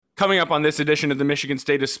Coming up on this edition of the Michigan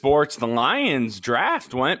State of Sports, the Lions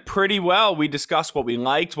draft went pretty well. We discussed what we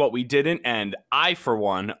liked, what we didn't, and I, for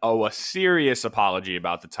one, owe a serious apology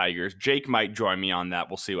about the Tigers. Jake might join me on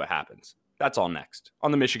that. We'll see what happens. That's all next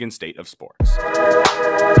on the Michigan State of Sports.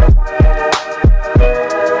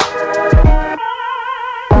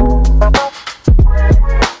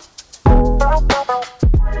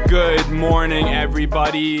 Good morning,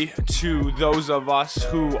 everybody, to those of us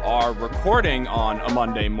who are recording on a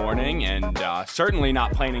Monday morning and certainly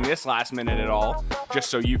not planning this last minute at all, just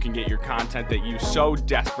so you can get your content that you so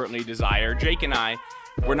desperately desire. Jake and I,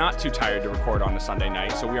 we're not too tired to record on a Sunday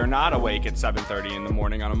night, so we are not awake at 7:30 in the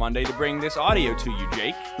morning on a Monday to bring this audio to you,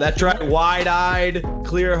 Jake. That's right. Wide-eyed,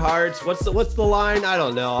 clear hearts. What's the line? I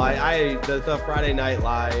don't know. The Friday night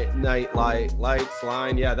lights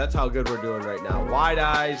line. Yeah, that's how good we're doing right now. Wide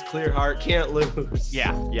eyes, clear heart, can't lose.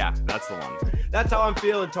 Yeah, that's the one. That's how I'm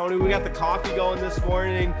feeling, Tony. We got the coffee going this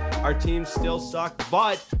morning. Our team still sucked,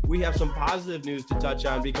 but we have some positive news to touch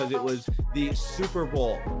on because it was the Super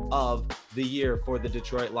Bowl of the year for the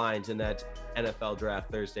Detroit Lions in that NFL draft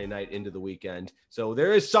Thursday night into the weekend. So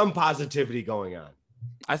there is some positivity going on.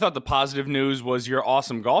 I thought the positive news was your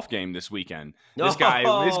awesome golf game this weekend. This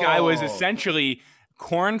guy was essentially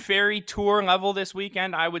Corn Ferry Tour level this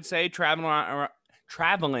weekend, I would say,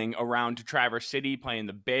 traveling around to Traverse City, playing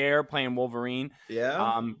the Bear, playing Wolverine.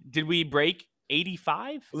 Yeah. Did we break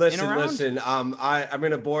 85? Listen. I'm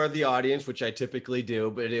going to bore the audience, which I typically do,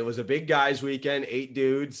 but it was a big guys weekend, 8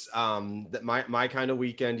 dudes. That my kind of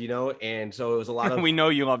weekend, and so it was a lot of. We know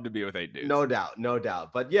you love to be with 8 dudes. No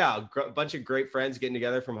doubt. But yeah, a bunch of great friends getting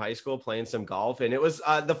together from high school, playing some golf, and it was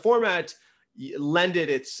the format lended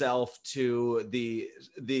itself to the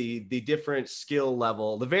different skill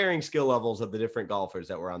level, the varying skill levels of the different golfers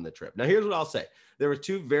that were on the trip. Now, here's what I'll say. There were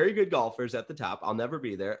 2 very good golfers at the top. I'll never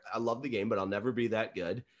be there. I love the game, but I'll never be that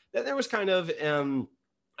good. Then there was kind of,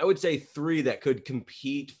 I would say 3 that could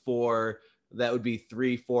compete for, that would be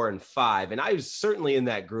 3, 4, and 5. And I was certainly in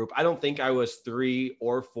that group. I don't think I was 3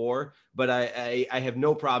 or 4, but I have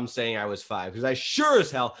no problem saying I was 5 because I sure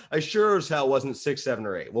as hell wasn't 6, 7,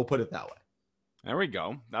 or 8. We'll put it that way. There we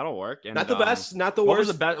go. That'll work. And, not the best, not the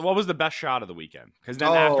worst. What was the best shot of the weekend? Because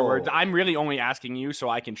then afterwards, I'm really only asking you so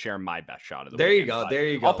I can share my best shot of the weekend. There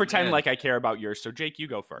you go. I'll pretend like I care about yours. So Jake, you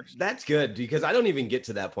go first. That's good because I don't even get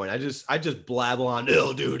to that point. I just blabble on.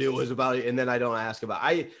 Oh, dude, it was about it, and then I don't ask about.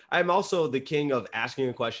 I'm also the king of asking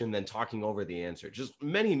a question then talking over the answer. Just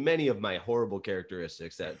many of my horrible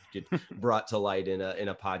characteristics that get brought to light in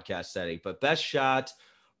a podcast setting. But best shot.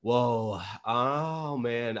 Whoa. Oh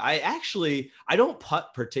man. I don't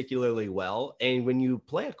putt particularly well. And when you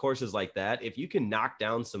play at courses like that, if you can knock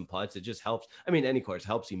down some putts, it just helps. I mean, any course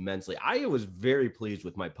helps immensely. I was very pleased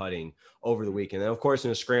with my putting over the weekend. And of course, in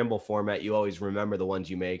a scramble format, you always remember the ones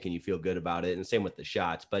you make and you feel good about it. And same with the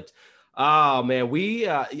shots. But oh man,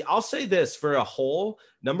 I'll say this for a hole,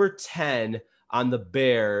 number 10 on the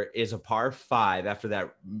Bear is a par 5 after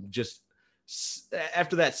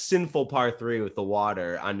that sinful par 3 with the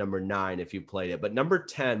water on number 9, if you played it. But number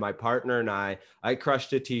 10, my partner and I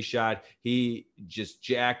crushed a tee shot. He just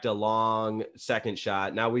jacked a long second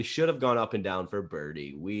shot. Now we should have gone up and down for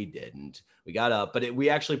birdie. We didn't. We got up, but we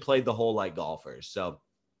actually played the hole like golfers. So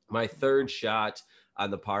my third shot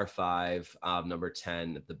on the par 5, number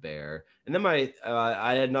 10 at the Bear. And then I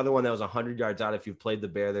had another one that was 100 yards out. If you've played the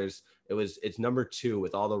Bear, it's number 2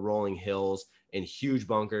 with all the rolling hills and huge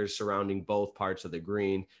bunkers surrounding both parts of the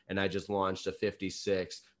green. And I just launched a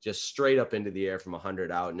 56 just straight up into the air from 100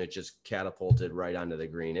 out, and it just catapulted right onto the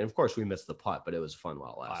green. And of course we missed the putt, but it was fun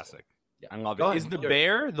while it lasted. Classic. Yeah. I love it. Is the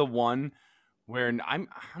Bear the one where I'm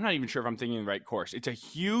not even sure if I'm thinking the right course. It's a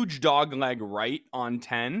huge dog leg right on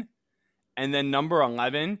 10. And then number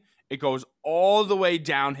 11, it goes all the way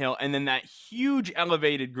downhill. And then that huge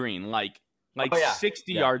elevated green, like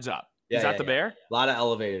 60 yards up. Is that the Bear? A lot of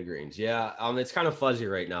elevated greens. Yeah. It's kind of fuzzy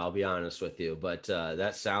right now, I'll be honest with you, but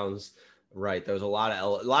that sounds right. There was a lot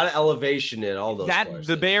of elevation in all those courses.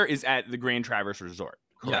 The Bear is at the Grand Traverse Resort.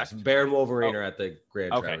 Correct? Yes, Bear and Wolverine are at the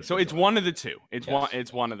Grand Traverse Resort. So it's one of the two. It's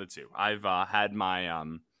one of the two. I've had my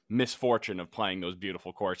misfortune of playing those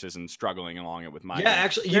beautiful courses and struggling along it with my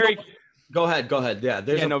Go ahead. Yeah.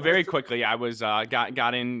 Very quickly. I was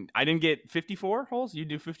got in. I didn't get 54 holes. You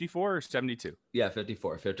do 54 or 72? Yeah,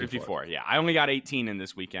 54. Yeah, I only got 18 in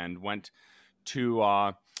this weekend. Went to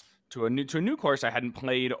a new course I hadn't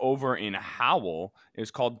played over in Howell. It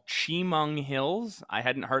was called Chemung Hills. I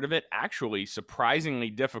hadn't heard of it. Actually,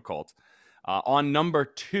 surprisingly difficult. On number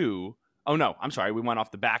 2. Oh no, I'm sorry. We went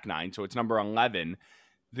off the back 9, so it's number 11.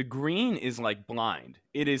 the green is like blind.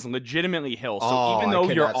 It is legitimately hill. So Oh, even though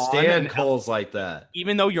I you're cannot on stand holes like that.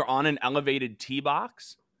 even though you're on an elevated tee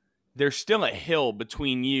box, there's still a hill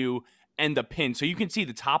between you and the pin. So you can see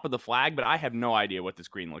the top of the flag, but I have no idea what this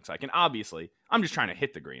green looks like. And obviously, I'm just trying to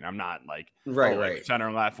hit the green. I'm not like, Right.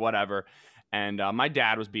 center, left, whatever. And my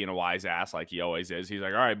dad was being a wise ass like he always is. He's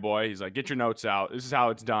like, all right, boy. He's like, get your notes out. This is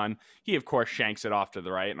how it's done. He, of course, shanks it off to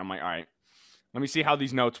the right. And I'm like, all right, let me see how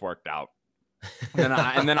these notes worked out.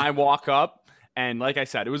 And then I walk up, and like I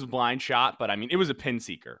said, it was a blind shot, but I mean, it was a pin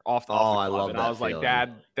seeker off the club. I love and that I was feeling. like,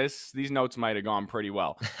 Dad, these notes might have gone pretty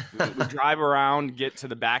well. we drive around, get to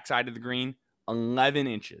the backside of the green, 11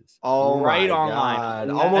 inches. Oh, right my on God.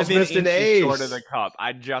 line. Almost missed an ace. Short of the cup.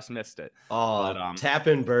 I just missed it. Oh, but, tap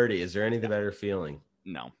in birdie. Is there anything better feeling?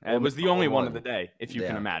 No, it was the only one of the day, if you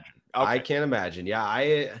can imagine. Okay. I can't imagine.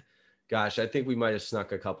 Yeah, Gosh, I think we might have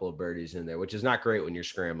snuck a couple of birdies in there, which is not great when you're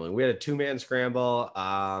scrambling. We had a 2-man scramble.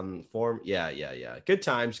 Yeah. Good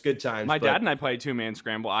times. My dad and I played 2-man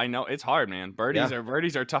scramble. I know it's hard, man.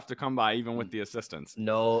 Birdies are tough to come by, even with the assistance.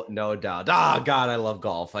 No doubt. Oh God, I love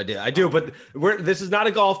golf. I do. But this is not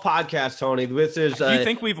a golf podcast, Tony. This is. Do you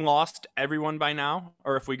think we've lost everyone by now,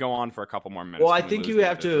 or if we go on for a couple more minutes? Well, I think you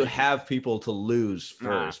have to have people to lose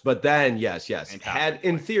first, but then yes.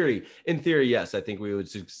 In theory, yes, I think we would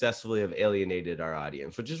successfully have alienated our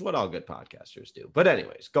audience, which is what all good podcasters do. But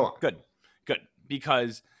anyways, go on. Good.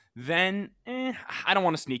 Because then I don't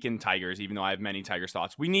want to sneak in Tigers, even though I have many Tigers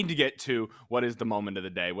thoughts. We need to get to what is the moment of the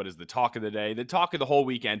day. What is the talk of the day? The talk of the whole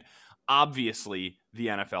weekend, obviously the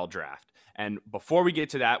NFL draft. And before we get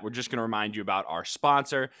to that, we're just going to remind you about our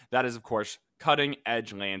sponsor. That is, of course, Cutting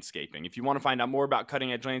Edge Landscaping. If you want to find out more about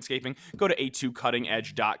Cutting Edge Landscaping, go to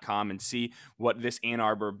a2cuttingedge.com and see what this Ann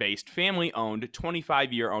Arbor-based, family-owned,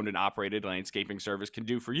 25-year owned and operated landscaping service can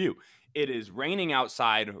do for you. It is raining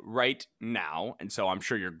outside right now, and so I'm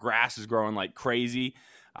sure your grass is growing like crazy.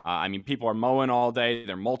 People are mowing all day,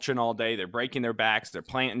 they're mulching all day, they're breaking their backs, they're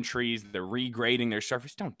planting trees, they're regrading their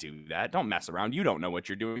surface. Don't do that. Don't mess around. You don't know what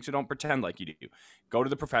you're doing, so don't pretend like you do. Go to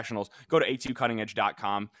the professionals. Go to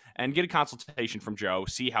a2cuttingedge.com and get a consultation from Joe.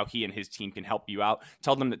 See how he and his team can help you out.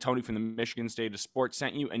 Tell them that Tony from the Michigan State of Sports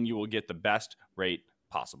sent you, and you will get the best rate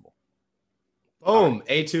possible. Boom.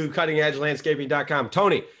 A2cuttingedgelandscaping.com.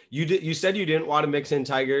 Tony, you said you didn't want to mix in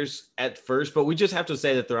Tigers at first, but we just have to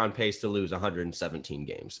say that they're on pace to lose 117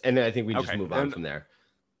 games. And then I think we just move on from there.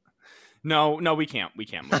 No, we can't. We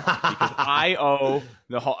can't move on because I owe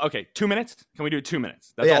the whole. Okay, 2 minutes. Can we do 2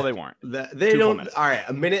 minutes? That's all they want. They don't. All right,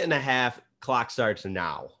 a minute and a half. Clock starts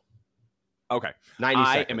now. Okay. 90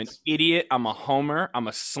 seconds. I am an idiot. I'm a homer. I'm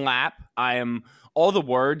a slap. I am all the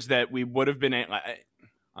words that we would have been.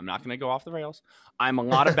 I'm not going to go off the rails. I'm a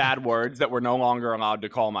lot of bad words that we're no longer allowed to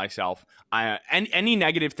call myself. Any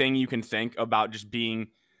negative thing you can think about just being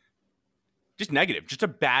just negative, just a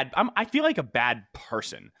bad. I feel like a bad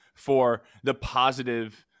person for the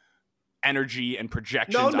positive energy and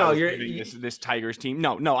projections. You're this Tigers team.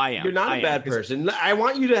 No, I am. You're not a bad person. I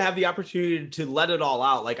want you to have the opportunity to let it all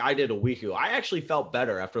out, like I did a week ago. I actually felt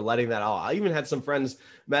better after letting that all out. I even had some friends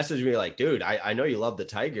message me like, "Dude, I know you love the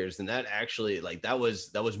Tigers, and that actually that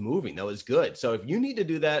was moving. That was good." So if you need to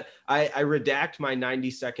do that, I redact my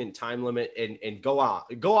 90-second time limit and go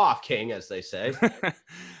off, King, as they say.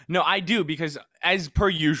 No, I do, because as per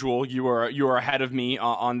usual, you are ahead of me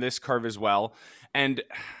on this curve as well, and.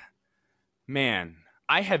 Man,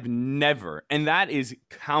 I have never, and that is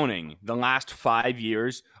counting the last 5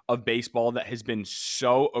 years of baseball that has been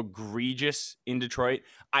so egregious in Detroit.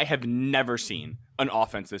 I have never seen an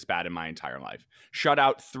offense this bad in my entire life. Shut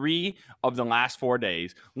out 3 of the last 4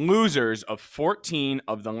 days, losers of 14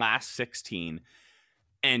 of the last 16,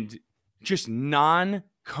 and just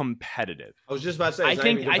non-competitive. I was just about to say, I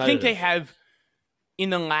think they have, in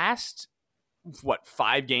the last,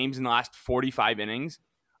 5 games in the last 45 innings,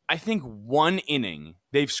 I think 1 inning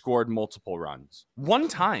they've scored multiple runs. 1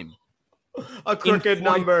 time. A crooked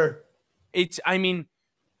number.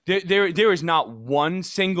 There is not one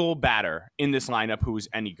single batter in this lineup who is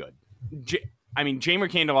any good.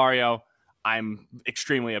 Jamer Candelario, I'm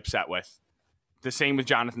extremely upset with. The same with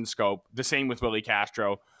Jonathan Scope. The same with Willie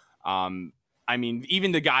Castro.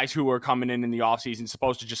 Even the guys who were coming in the offseason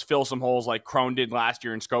supposed to just fill some holes like Crone did last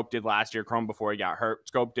year and Scope did last year. Crone before he got hurt.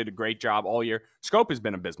 Scope did a great job all year. Scope has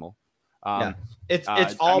been abysmal.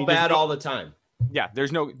 It's all bad all the time. Yeah,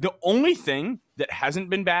 the only thing that hasn't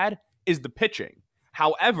been bad is the pitching.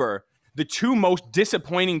 However, the 2 most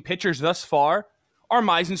disappointing pitchers thus far are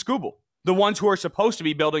Mize and Skubal, the ones who are supposed to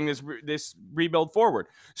be building this rebuild forward.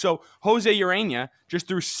 So Jose Urena just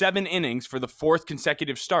threw 7 innings for the 4th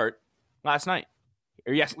consecutive start last night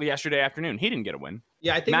or yesterday afternoon. He didn't get a win.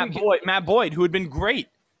 Yeah, I think Matt Boyd, who had been great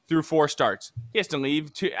through 4 starts, he has to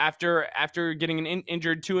leave after getting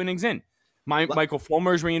injured 2 innings in. Michael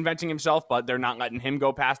Fulmer's reinventing himself, but they're not letting him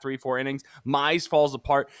go past 3-4 innings. Mize falls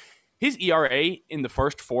apart. His ERA in the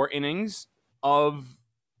first 4 innings of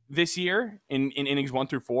this year, in innings 1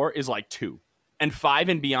 through 4, is like 2. And 5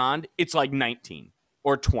 and beyond, it's like 19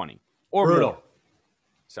 or 20 or brutal. More.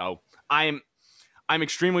 So I'm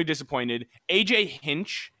extremely disappointed. AJ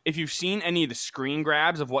Hinch, if you've seen any of the screen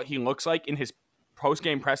grabs of what he looks like in his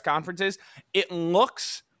post-game press conferences, it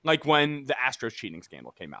looks like when the Astros cheating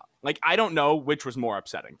scandal came out. Like, I don't know which was more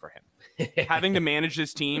upsetting for him. Having to manage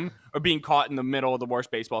this team or being caught in the middle of the worst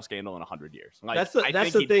baseball scandal in 100 years. Like,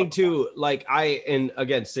 that's the thing too. Like, and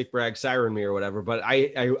again, sick brag, siren me or whatever, but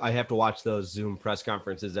I have to watch those Zoom press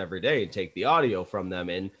conferences every day and take the audio from them.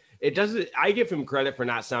 And it doesn't, I give him credit for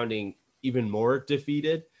not sounding even more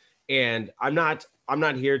defeated. And I'm not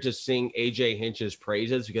here to sing AJ Hinch's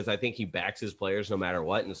praises, because I think he backs his players no matter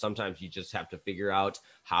what. And sometimes you just have to figure out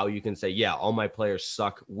how you can say, yeah, all my players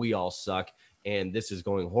suck. We all suck. And this is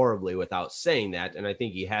going horribly, without saying that. And I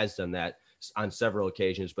think he has done that on several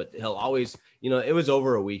occasions, but he'll always, it was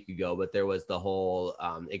over a week ago, but there was the whole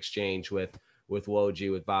exchange with Woj,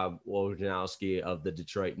 with Bob Wojnarowski of the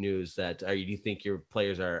Detroit News, that do you think your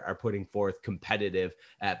players are putting forth competitive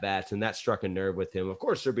at bats? And that struck a nerve with him. Of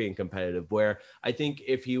course, they're being competitive, where I think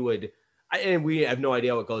if he would, and we have no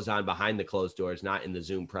idea what goes on behind the closed doors, not in the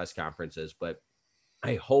Zoom press conferences, but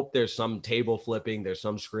I hope there's some table flipping, there's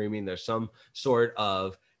some screaming, there's some sort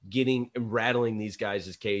of rattling these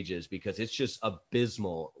guys' cages, because it's just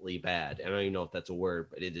abysmally bad. I don't even know if that's a word,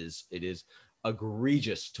 but it is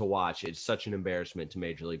egregious to watch. It's such an embarrassment to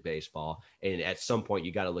Major League Baseball. And at some point,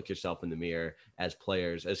 you got to look yourself in the mirror as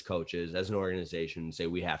players, as coaches, as an organization, and say,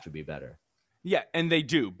 we have to be better. Yeah, and they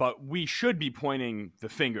do, but we should be pointing the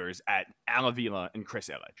fingers at Alavila and Chris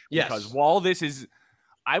Illich. Yes. Because while this is,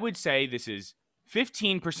 I would say this is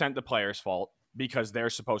 15% the player's fault, because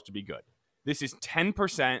they're supposed to be good. This is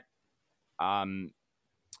 10%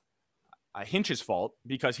 Hinch's fault,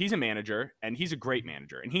 because he's a manager and he's a great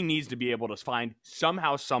manager, and he needs to be able to find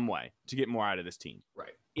somehow, some way to get more out of this team.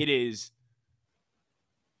 Right. It is.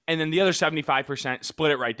 And then the other 75%,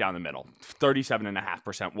 split it right down the middle,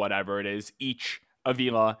 37.5%, whatever it is, each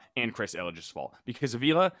Avila and Chris Illich's fault, because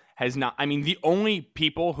Avila has not, the only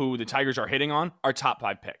people who the Tigers are hitting on are top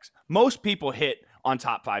 5 picks. Most people hit on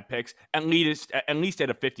top 5 picks, at least at a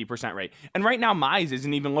 50% rate. And right now, Mize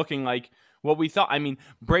isn't even looking like what we thought.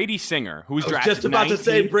 Brady Singer, who was drafted just about to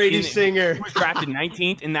say Brady Singer, who was drafted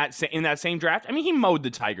 19th in that same draft. He mowed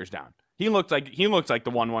the Tigers down. He looks like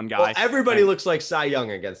the 1-1 guy. Well, everybody looks like Cy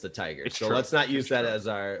Young against the Tigers, so true. Let's not use that as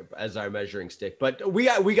our measuring stick. But we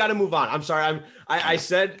got to move on. I'm sorry. I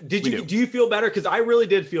said, do you feel better? Because I really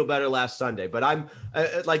did feel better last Sunday. But I'm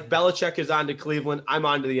like, Belichick is on to Cleveland. I'm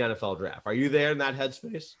on to the NFL draft. Are you there in that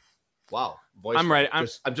headspace? Wow. I'm ready.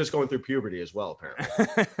 I'm just going through puberty as well,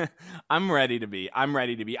 apparently. I'm ready to be.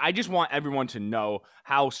 I just want everyone to know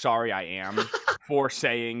how sorry I am for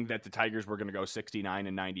saying that the Tigers were going to go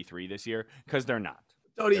 69-93 this year, because they're not.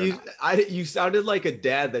 Tony, you sounded like a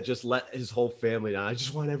dad that just let his whole family down. I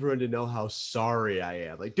just want everyone to know how sorry I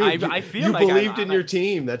am. Like, dude, I feel you like believed in your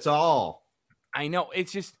team. That's all. I know.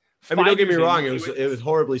 It's just. Don't get me wrong. It was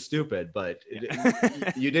horribly stupid, but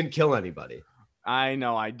you didn't kill anybody. I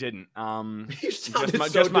know I didn't.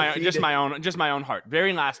 Just my own heart.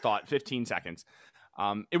 Very last thought, 15 seconds.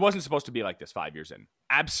 It wasn't supposed to be like this 5 years in.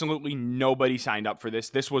 Absolutely nobody signed up for this.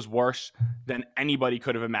 This was worse than anybody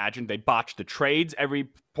could have imagined. They botched the trades every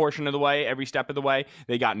portion of the way, every step of the way.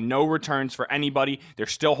 They got no returns for anybody. They're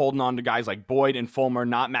still holding on to guys like Boyd and Fulmer,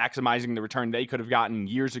 not maximizing the return they could have gotten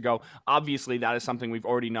years ago. Obviously, that is something we've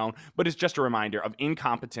already known, but it's just a reminder of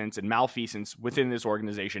incompetence and malfeasance within this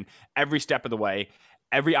organization every step of the way.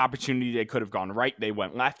 Every opportunity they could have gone right, they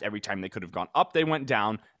went left. Every time they could have gone up, they went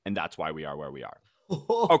down, and that's why we are where we are.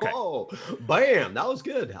 Okay. Bam. That was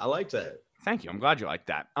good. I liked that. Thank you. I'm glad you liked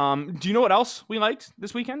that. Do you know what else we liked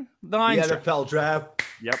this weekend? The Lions. The NFL draft.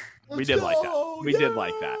 Yep. We did like that. We did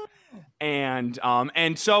like that.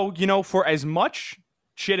 And so, for as much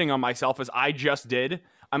shitting on myself as I just did,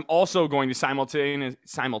 I'm also going to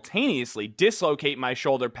simultaneously dislocate my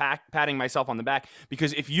shoulder, patting myself on the back,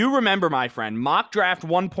 because if you remember, my friend, Mock Draft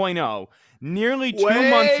 1.0, nearly 2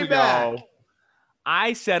 months ago,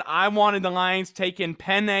 I said I wanted the Lions taking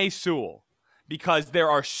Penei Sewell, because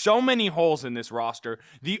there are so many holes in this roster.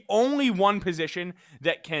 The only one position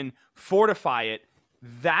that can fortify it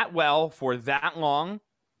that well for that long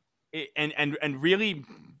and really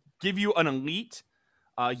give you an elite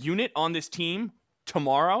unit on this team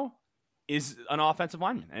tomorrow is an offensive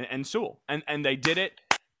lineman and Sewell. And they did it.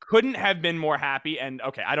 Couldn't have been more happy. And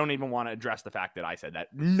okay, I don't even want to address the fact that I said that.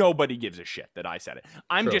 Nobody gives a shit that I said it.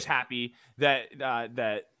 I'm just happy that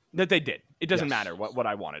they did. It doesn't matter what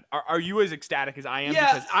I wanted. Are you as ecstatic as I am?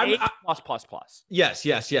 Yeah, because I'm plus.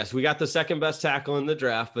 Yes. We got the second best tackle in the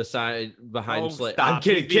draft behind Slade. I'm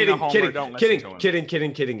kidding.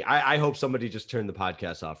 I hope somebody just turned the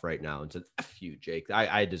podcast off right now and said, "F you, Jake.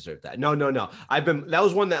 I deserve that." No. That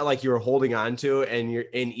was one that like you were holding on to, and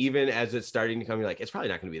even as it's starting to come, you're like, it's probably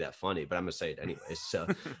not going to be that funny, but I'm gonna say it anyways. So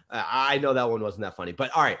I know that one wasn't that funny, but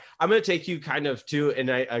all right, I'm gonna take you kind of to, and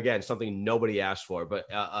again, something nobody asked for, but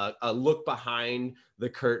a look behind the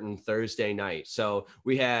curtain Thursday night. So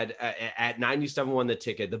we had at 97 won the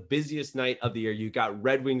ticket, the busiest night of the year. You've got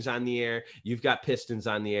Red Wings on the air. You've got Pistons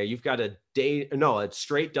on the air. You've got a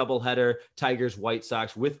straight doubleheader, Tigers, White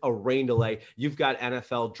Sox with a rain delay. You've got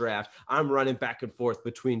NFL draft. I'm running back and forth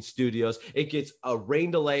between studios. It gets a rain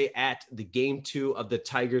delay at the game 2 of the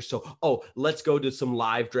Tigers. So, let's go to some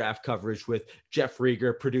live draft coverage with Jeff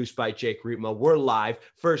Rieger, produced by Jake Riepma. We're live.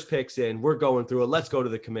 First picks in. We're going through it. Let's go to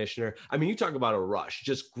the commissioner. I mean, you talk about a rush.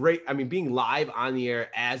 Just great. I mean, being live on the air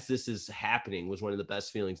as this is happening was one of the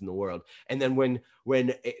best feelings in the world. And then when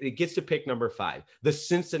it gets to pick number 5, the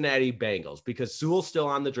Cincinnati Bengals, because Sewell's still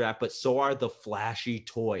on the draft, but so are the flashy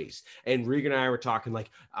toys. And Regan and I were talking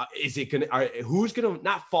like, who's going to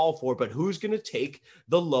not fall for, but who's going to take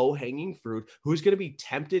the low hanging fruit? Who's going to be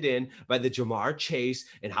tempted in by the Jamar Chase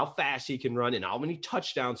and how fast he can run and how many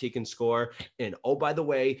touchdowns he can score? And oh, by the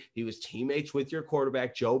way, he was teammates with your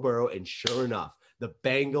quarterback, Joe Burrow. And sure enough, the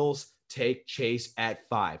Bengals take Chase at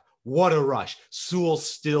 5. What a rush. Sewell's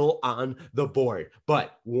still on the board.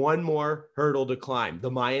 But one more hurdle to climb.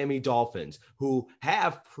 The Miami Dolphins, who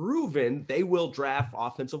have proven they will draft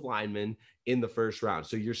offensive linemen in the first round.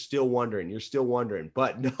 So you're still wondering.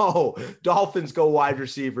 But no, Dolphins go wide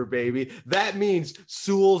receiver, baby. That means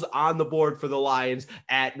Sewell's on the board for the Lions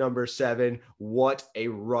at number 7. What a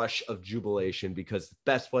rush of jubilation, because the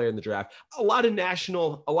best player in the draft. A lot of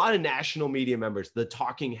national media members, the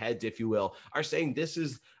talking heads, if you will, are saying this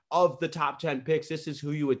is, of the top 10 picks, this is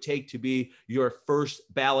who you would take to be your first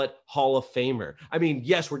ballot Hall of Famer. I mean,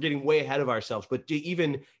 yes, we're getting way ahead of ourselves, but to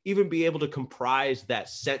even be able to comprise that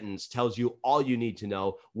sentence tells you all you need to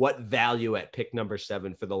know. What value at pick number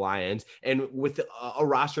 7 for the Lions. And with a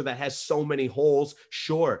roster that has so many holes,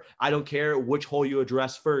 sure, I don't care which hole you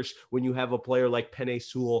address first when you have a player like Penei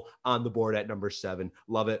Sewell on the board at number 7.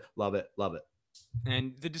 Love it.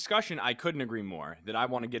 And the discussion, I couldn't agree more, that I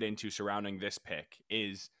want to get into surrounding this pick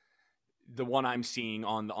is the one I'm seeing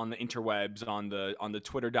on the interwebs, on the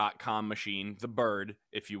twitter.com machine, the bird,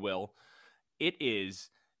 if you will. It is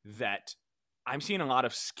that I'm seeing a lot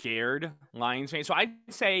of scared Lions fans. So I'd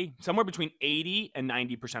say somewhere between 80 and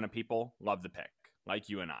 90% of people love the pick, like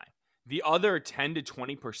you and I. The other 10 to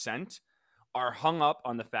 20% are hung up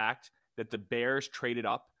on the fact that the Bears traded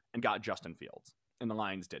up and got Justin Fields and the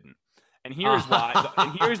Lions didn't. And here's why.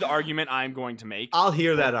 And here's the argument I'm going to make. I'll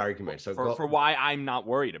hear that argument. So for why I'm not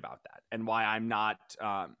worried about that, and why I'm not.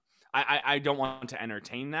 I don't want to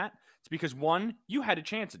entertain that. It's because, one, you had a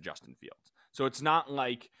chance at Justin Fields, so it's not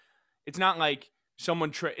like it's not like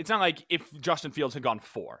if Justin Fields had gone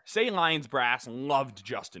 4. Say Lions brass loved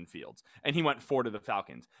Justin Fields and he went 4 to the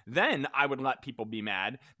Falcons. Then I would let people be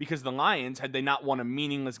mad, because the Lions, had they not won a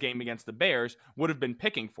meaningless game against the Bears, would have been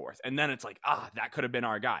picking 4th. And then it's like, that could have been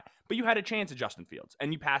our guy. But you had a chance at Justin Fields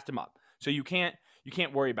and you passed him up. So you can't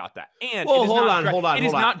worry about that. And hold on.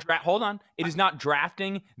 It is not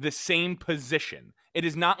drafting the same position. It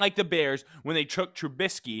is not like the Bears when they took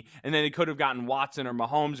Trubisky and then they could have gotten Watson or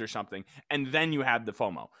Mahomes or something, and then you have the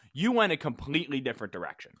FOMO. You went a completely different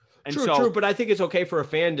direction. And true, but I think it's okay for a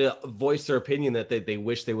fan to voice their opinion that they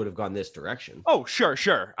wish they would have gone this direction. Oh,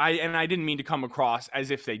 sure. I didn't mean to come across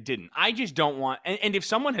as if they didn't. I just don't want, and if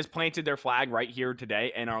someone has planted their flag right here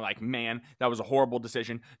today and are like, man, that was a horrible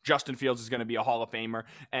decision, Justin Fields is going to be a Hall of Famer,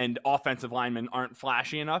 and offensive linemen aren't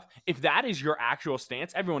flashy enough, if that is your actual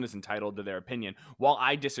stance, everyone is entitled to their opinion. While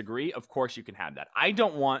I disagree, of course you can have that. I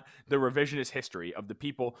don't want the revisionist history of the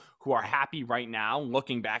people who are happy right now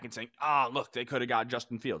looking back and saying, look, they could have got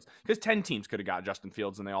Justin Fields. Because 10 teams could have got Justin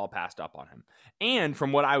Fields and they all passed up on him. And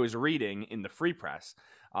from what I was reading in the Free Press,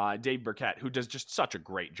 Dave Burkett, who does just such a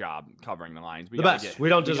great job covering the Lions. We got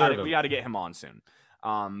to get him on soon.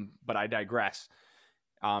 But I digress.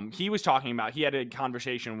 He was talking about, he had a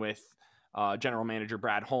conversation with general manager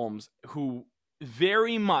Brad Holmes, who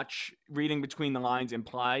very much, reading between the lines,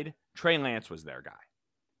 implied Trey Lance was their guy.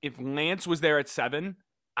 If Lance was there at 7,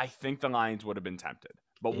 I think the Lions would have been tempted.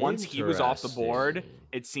 But once he was off the board,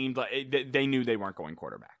 it seemed like they knew they weren't going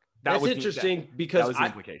quarterback. That's interesting because that was the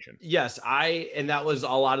implication. Yes, and that was a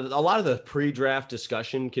lot of the pre-draft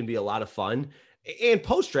discussion can be a lot of fun, and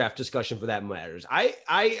post-draft discussion for that matters. I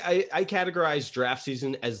categorize draft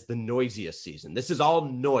season as the noisiest season. This is all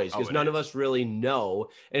noise because none of us really know,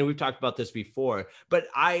 and we've talked about this before. But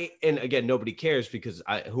and again, nobody cares because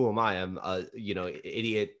who am I? I'm a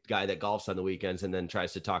idiot guy that golfs on the weekends and then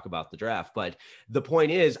tries to talk about the draft. But the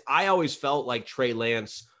point is, I always felt like Trey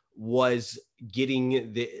Lance was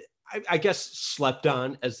getting I guess slept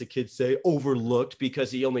on, as the kids say, overlooked because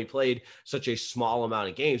he only played such a small amount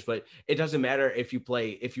of games. But it doesn't matter if you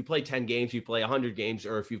play 10 games, you play 100 games,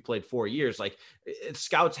 or if you've played 4 years. Like,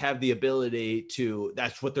 scouts have the ability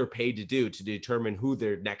that's what they're paid to do, to determine who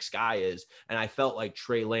their next guy is. And I felt like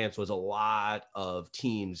Trey Lance was a lot of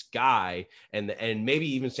teams' guy, and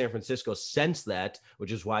maybe even San Francisco sensed that,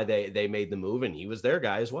 which is why they made the move, and he was their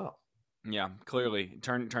guy as well. Yeah, clearly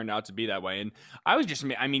turned out to be that way. And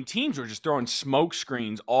teams were just throwing smoke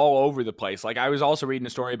screens all over the place. Like, I was also reading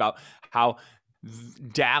a story about how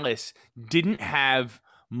Dallas didn't have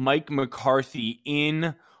Mike McCarthy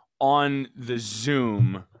in on the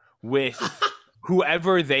Zoom with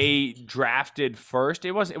whoever they drafted first.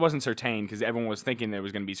 It wasn't Surtain because everyone was thinking there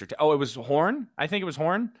was going to be Surtain. Oh, it was Horn. I think it was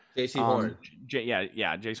Horn. J.C. Horn.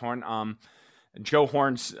 Jace Horn. Joe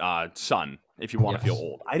Horn's son, if you want to feel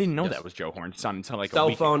old. I didn't know that was Joe Horn's son until like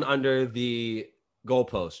cell phone under the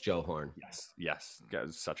goalpost, Joe Horn. Yes.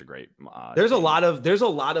 That's such a great. There's a lot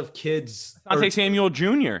of kids. Dante Samuel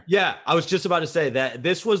Jr. Yeah, I was just about to say that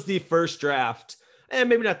this was the first draft, and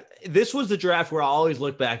maybe not. This was the draft where I always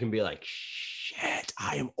look back and be like, shit,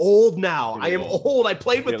 I am old now. Really I am old. I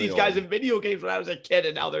played with these guys in video games when I was a kid,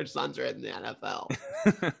 and now their sons are in the NFL.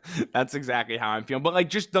 That's exactly how I'm feeling. But like,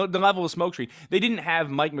 just the level of smoke screen. They didn't have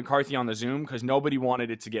Mike McCarthy on the Zoom because nobody wanted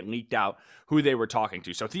it to get leaked out who they were talking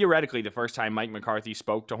to. So theoretically, the first time Mike McCarthy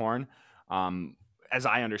spoke to Horn, as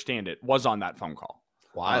I understand it, was on that phone call.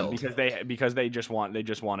 Wild. Because they just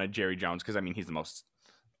wanted Jerry Jones, because he's the most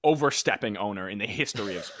overstepping owner in the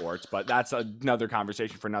history of sports. But that's another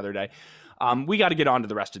conversation for another day. We got to get on to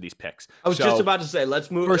the rest of these picks. I was just about to say, let's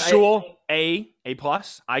move. For Sewell, A+.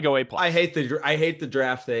 I go A+. I hate the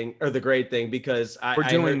draft thing, or the grade thing, because we're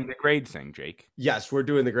doing the grade thing, Jake. Yes, we're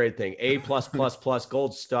doing the grade thing. A+++,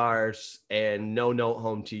 gold stars, and no note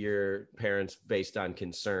home to your parents based on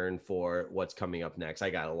concern for what's coming up next. I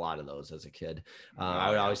got a lot of those as a kid. I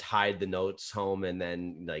would always hide the notes home, and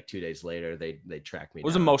then like 2 days later, they track me. What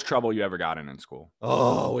was the most trouble you ever got in school?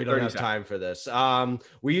 Oh, we don't have time for this.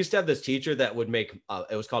 We used to have this teacher that would make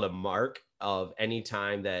it was called a mark of any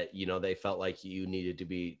time that they felt like you needed to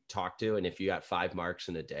be talked to, and if you got 5 marks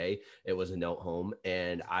in a day, it was a note home.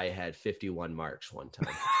 And I had 51 marks one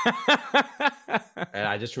time. And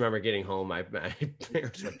I just remember getting home, my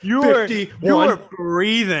parents were, you were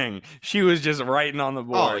breathing. She was just writing on the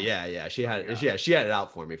board. Oh yeah, she had it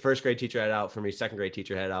out for me. First grade teacher had it out for me, second grade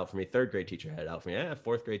teacher had it out for me, third grade teacher had it out for me,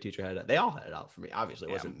 fourth grade teacher had it. They all had it out for me. Obviously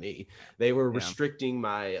it wasn't me. They were restricting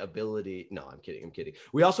my ability. No, I'm kidding.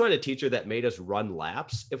 We also had a teacher that made us run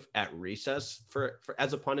laps at recess for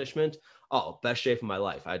as a punishment. Oh, best shape of my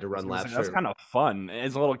life. I had to run laps. That's kind of fun.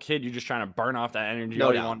 As a little kid, you're just trying to burn off that energy.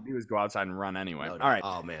 All you want to do is go outside and run anyway. All right.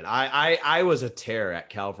 Oh man, I was a terror at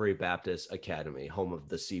Calvary Baptist Academy, home of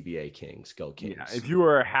the CBA Kings. Go Kings! Yeah, if you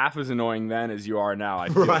were half as annoying then as you are now, I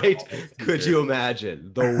feel right? Could you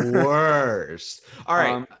imagine the worst? All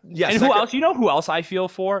right. And who else? You know who else I feel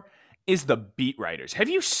for is the beat writers. Have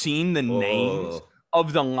you seen the names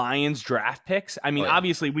of the Lions draft picks?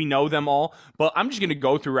 Obviously we know them all, but I'm just going to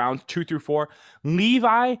go through rounds 2 through 4.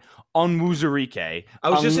 Levi Onwuzurike. I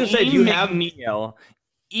was just going to say, do you have Neil?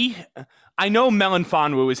 I know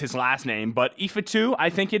Melanfonwu is his last name, but Ifatu, I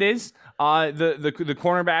think it is, the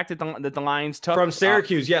cornerback that the Lions took. From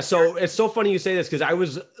Syracuse, yeah. So it's so funny you say this, because I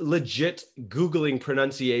was legit Googling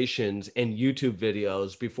pronunciations and YouTube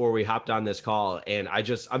videos before we hopped on this call, and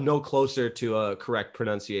I'm no closer to a correct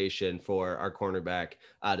pronunciation for our cornerback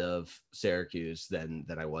out of Syracuse than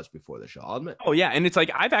I was before the show, I'll admit. Oh, yeah, and it's like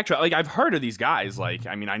I've heard of these guys. Like,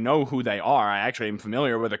 I know who they are. I actually am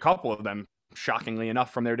familiar with a couple of them, shockingly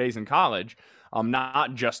enough, from their days in college,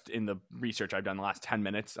 not just in the research I've done the last 10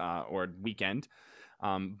 minutes or weekend,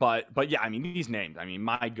 but yeah, these names,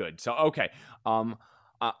 my good. So okay,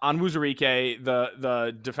 Onwuzurike,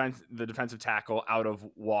 the defensive tackle out of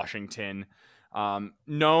Washington,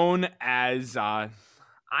 known as I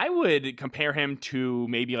would compare him to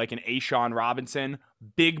maybe like an A'Shawn Robinson,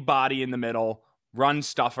 big body in the middle, run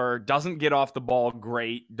stuffer, doesn't get off the ball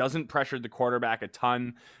great, doesn't pressure the quarterback a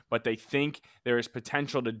ton, but they think there is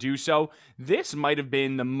potential to do so. This might have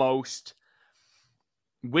been the most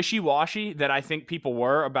wishy-washy that I think people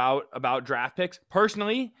were about draft picks.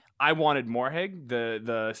 Personally, I wanted Moorhead,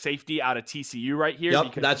 the safety out of TCU right here. Yep,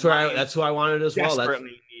 Because that's who I wanted as well.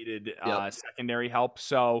 Desperately needed secondary help.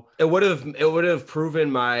 So it would have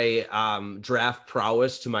proven my draft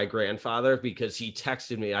prowess to my grandfather, because he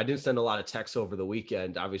texted me. I didn't send a lot of texts over the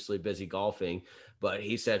weekend, obviously busy golfing, but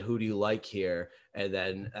he said, "Who do you like here?" And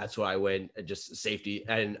then that's why I went just safety.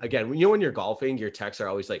 And again, when you're golfing, your texts are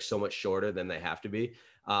always like so much shorter than they have to be,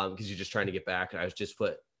 because you're just trying to get back. And I was just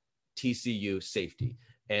put TCU safety,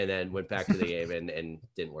 and then went back to the game and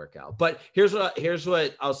didn't work out. But here's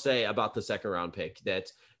what I'll say about the second round pick. That,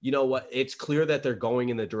 you know what, it's clear that they're going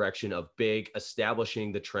in the direction of big,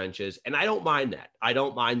 establishing the trenches. And I don't mind that. I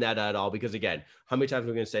don't mind that at all, because again, how many times are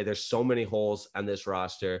we going to say there's so many holes on this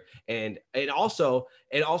roster? And also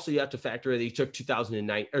you have to factor that he took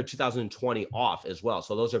 2009 or 2020 off as well.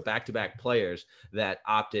 So those are back-to-back players that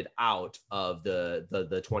opted out of the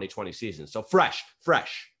 2020 season. So fresh.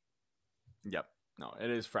 Yep. No,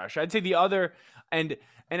 it is fresh. I'd say the other, and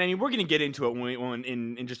I mean, we're going to get into it when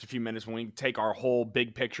in just a few minutes when we take our whole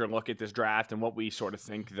big picture look at this draft and what we sort of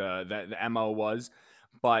think the MO was.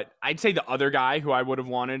 But I'd say the other guy who I would have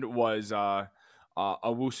wanted was Owusu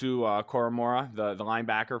Koromora, the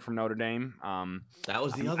linebacker from Notre Dame. That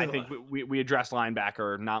was the other. I think we addressed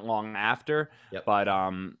linebacker not long after. Yep. But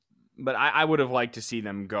I would have liked to see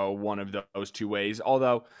them go one of those two ways.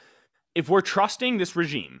 Although, if we're trusting this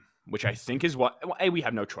regime, which I think is what, A, we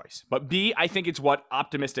have no choice, but B, I think it's what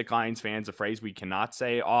optimistic Lions fans, a phrase we cannot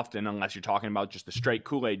say often unless you're talking about just the straight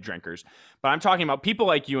Kool-Aid drinkers. But I'm talking about people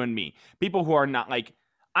like you and me, people who are not like,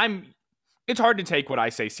 it's hard to take what I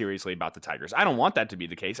say seriously about the Tigers. I don't want that to be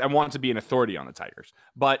the case. I want to be an authority on the Tigers,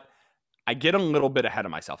 but I get a little bit ahead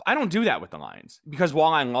of myself. I don't do that with the Lions, because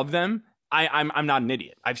while I love them, I'm not an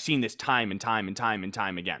idiot. I've seen this time and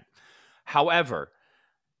time again. However,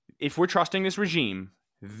 if we're trusting this regime,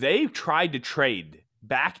 they tried to trade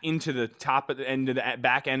back into the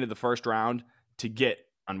back end of the first round to get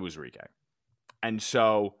Onwuzurike. And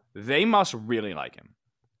so they must really like him.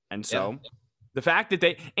 And so the fact that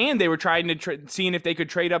they were trying to seeing if they could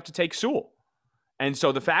trade up to take Sewell. And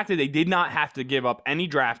so the fact that they did not have to give up any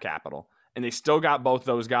draft capital and they still got both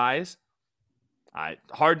those guys,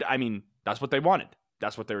 that's what they wanted.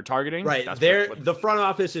 That's what they were targeting. Right. The front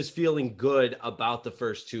office is feeling good about the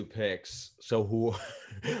first two picks. So who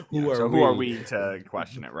are we to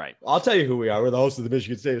question it? Right. I'll tell you who we are. We're the hosts of the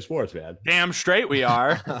Michigan State of Sports, man. Damn straight we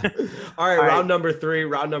are. All right. Round number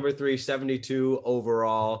three, 72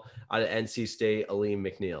 overall out of NC State, Aleem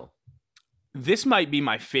McNeil. This might be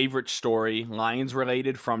my favorite story, Lions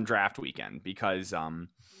related, from draft weekend, because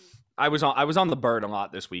I was on the bird a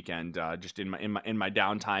lot this weekend, just in my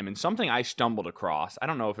downtime, and something I stumbled across. I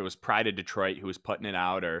don't know if it was Pride of Detroit who was putting it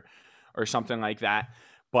out or something like that,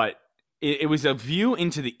 but it was a view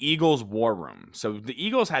into the Eagles' war room. So the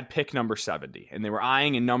Eagles had pick number 70, and they were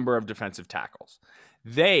eyeing a number of defensive tackles.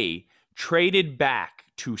 They traded back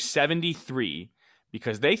to 73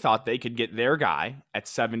 because they thought they could get their guy at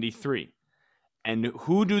 73. And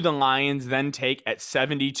who do the Lions then take at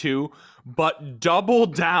 72 but double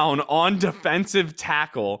down on defensive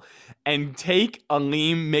tackle and take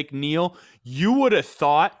Aleem McNeil? You would have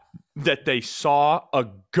thought that they saw a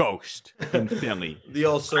ghost in Philly. The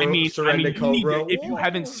old surrender Cobra. If you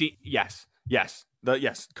haven't seen, yes,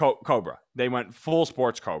 Cobra. They went full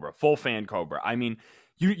sports Cobra, full fan Cobra. I mean,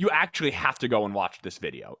 you actually have to go and watch this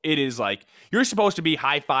video. It is like you're supposed to be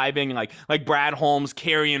high-fiving like Brad Holmes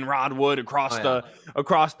carrying Rod Wood across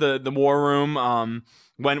the war room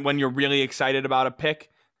when you're really excited about a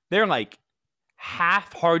pick. They're like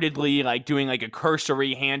half-heartedly like doing like a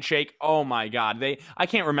cursory handshake. Oh my God. I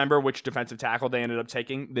can't remember which defensive tackle they ended up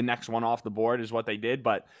taking. The next one off the board is what they did,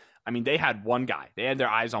 but I mean, they had one guy. They had their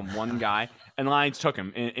eyes on one guy, and the Lions took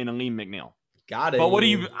him in Aleem McNeil. Got it. But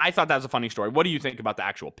I thought that was a funny story. What do you think about the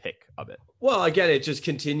actual pick of it? Well, again, it just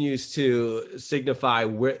continues to signify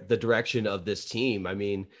the direction of this team. I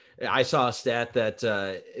mean, I saw a stat that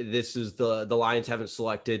this is the Lions haven't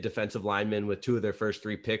selected defensive linemen with two of their first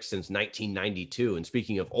three picks since 1992. And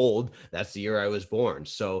speaking of old, that's the year I was born.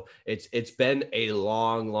 So it's been a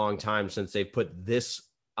long time since they've put this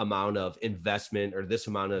amount of investment or this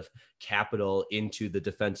amount of capital into the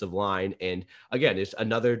defensive line. And again, it's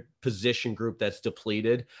another position group that's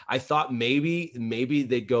depleted. I thought maybe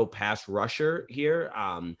they'd go pass rusher here,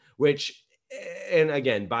 which and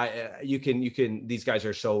again, you can these guys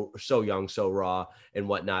are so young, so raw and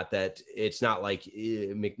whatnot, that it's not like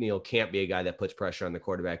McNeil can't be a guy that puts pressure on the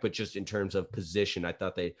quarterback. But just in terms of position, I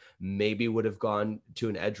thought they maybe would have gone to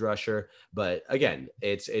an edge rusher. But again,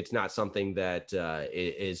 it's not something that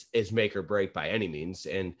is make or break by any means.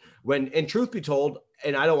 And truth be told,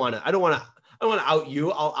 and I don't want to out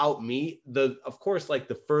you, I'll out me. Of course, like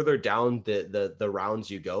the further down the rounds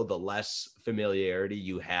you go, the less familiarity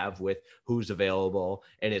you have with who's available.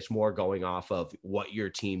 And it's more going off of what your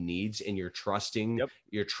team needs. And you're trusting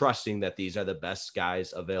that these are the best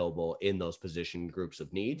guys available in those position groups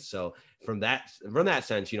of needs. So from that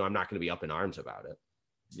sense, I'm not going to be up in arms about it.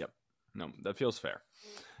 Yep. No, that feels fair.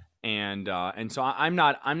 And so I'm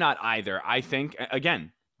not either. I think,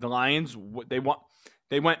 again, the Lions, they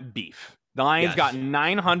went beef. The Lions got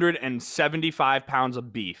 975 pounds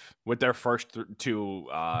of beef with their first three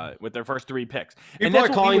picks. People are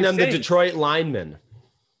calling them the Detroit linemen.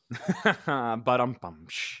 But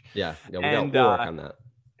yeah, we'll work on that.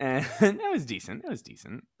 And that was decent.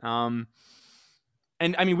 And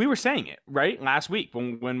I mean, we were saying it right last week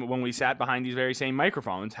when we sat behind these very same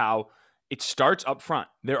microphones, how it starts up front.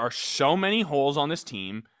 There are so many holes on this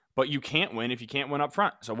team, but you can't win if you can't win up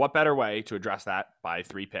front. So what better way to address that by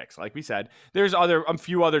 3 picks? Like we said, there's a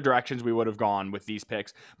few other directions we would have gone with these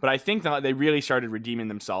picks, but I think that they really started redeeming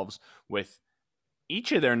themselves with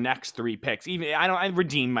each of their next 3 picks. Even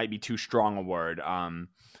redeem might be too strong a word.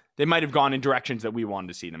 They might have gone in directions that we wanted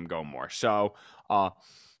to see them go more. So now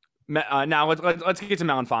let's get to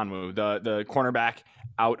Melifonwu, the cornerback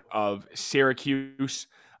out of Syracuse.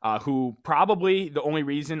 Who probably the only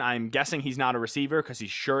reason I'm guessing he's not a receiver, because he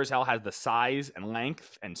sure as hell has the size and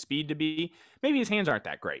length and speed to be. Maybe his hands aren't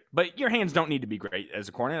that great, but your hands don't need to be great as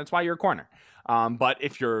a corner. That's why you're a corner. But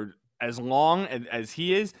if you're as long as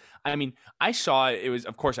he is, I mean, I saw it was,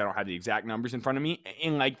 of course, I don't have the exact numbers in front of me,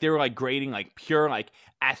 and like they were like grading like pure like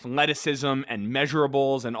athleticism and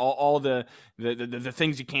measurables and all the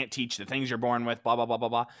things you can't teach, the things you're born with, blah blah blah blah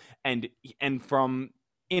blah, and from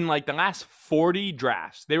in like the last 40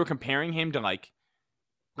 drafts, they were comparing him to like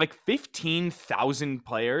 15,000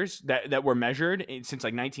 players that were measured since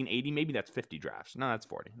like 1980. Maybe that's 50 drafts. No, that's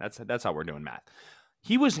 40. That's how we're doing math.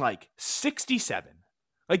 He was like 67.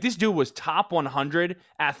 Like this dude was top 100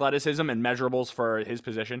 athleticism and measurables for his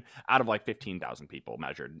position out of like 15,000 people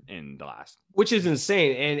measured in the last. Which is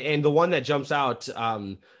insane. And the one that jumps out,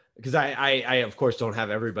 because I of course don't have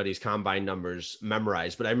everybody's combine numbers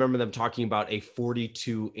memorized, but I remember them talking about a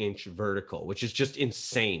 42-inch vertical, which is just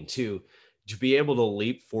insane to be able to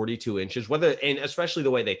leap 42 inches, and especially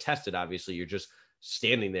the way they tested. Obviously, you're just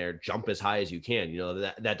standing there, jump as high as you can.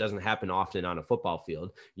 That doesn't happen often on a football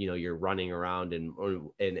field. You're running around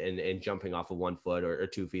and jumping off of 1 foot or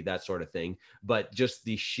 2 feet, that sort of thing. But just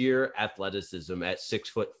the sheer athleticism at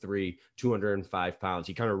 6'3", 205 pounds,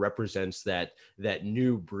 he kind of represents that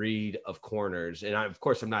new breed of corners. And of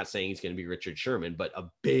course, I'm not saying he's going to be Richard Sherman, but a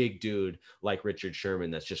big dude like Richard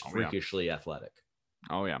Sherman that's just freakishly athletic.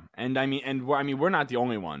 Oh yeah, and I mean, we're not the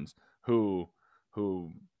only ones who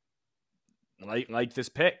like this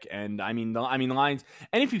pick. And I mean the Lions.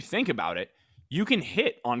 And if you think about it, you can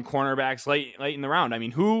hit on cornerbacks late in the round. I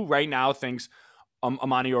mean, who right now thinks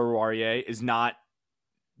Amani Oruwariye is not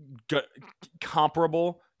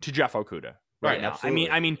comparable to Jeff Okudah right now?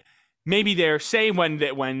 Absolutely. I mean, maybe they're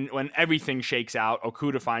when everything shakes out,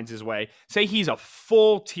 Okudah finds his way. Say he's a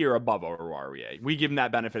full tier above Oruwariye. We give him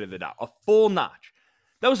that benefit of the doubt, a full notch.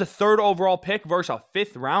 That was a 3rd overall pick versus a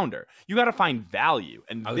 5th rounder. You got to find value,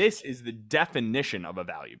 and this is the definition of a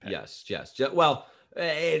value pick. Yes. Well,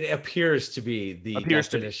 it appears to be the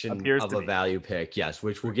definition of a value pick. Yes,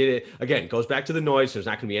 which we'll get it again. Goes back to the noise. There's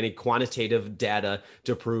not going to be any quantitative data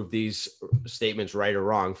to prove these statements right or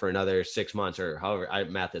wrong for another 6 months or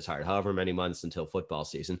math is hard. However many months until football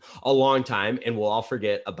season, a long time, and we'll all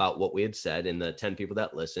forget about what we had said. And the 10 people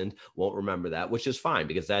that listened won't remember that, which is fine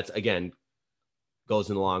because that's again goes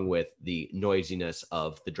along with the noisiness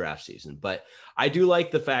of the draft season. But I do like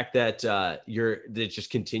the fact that they just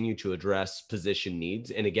continue to address position needs.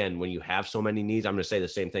 And again, when you have so many needs, I'm going to say the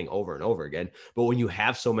same thing over and over again, but when you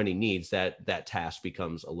have so many needs, that task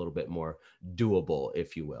becomes a little bit more doable,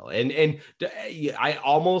 if you will. And I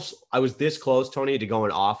was this close, Tony, to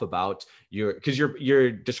going off about your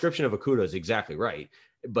description of Okudah is exactly right.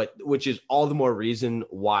 But which is all the more reason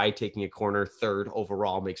why taking a corner 3rd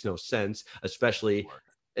overall makes no sense, especially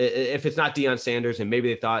if it's not Deion Sanders. And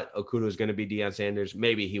maybe they thought Okudah was going to be Deion Sanders.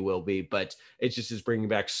 Maybe he will be, but it just is bringing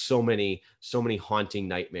back so many haunting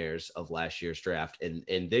nightmares of last year's draft.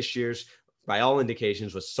 And this year's, by all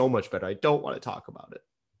indications, was so much better. I don't want to talk about it.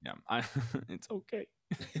 Yeah, it's okay.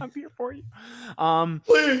 I'm here for you.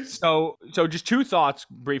 Please. So just two thoughts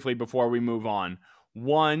briefly before we move on.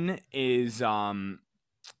 One is ESPN's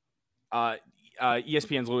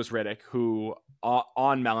Louis Riddick, who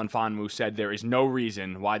on Melanfonwu said there is no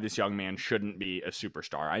reason why this young man shouldn't be a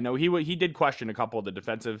superstar. I know he did question a couple of the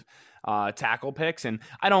defensive tackle picks, and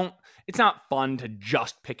I don't. It's not fun to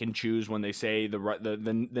just pick and choose when they say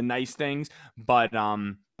the nice things, but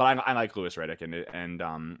I like Louis Riddick, and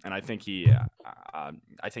I think he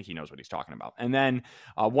knows what he's talking about. And then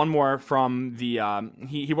one more from the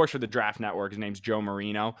he works for the Draft Network. His name's Joe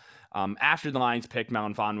Marino. After the Lions picked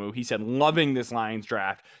Melanfonwu, he said, loving this Lions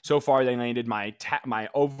draft. So far, they landed my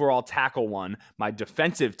overall tackle one, my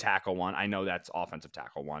defensive tackle one. I know that's offensive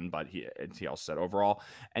tackle one, but he also said overall.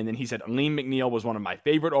 And then he said, Aleem McNeil was one of my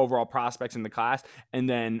favorite overall prospects in the class. And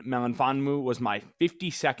then Melanfonwu was my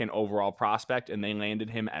 52nd overall prospect, and they landed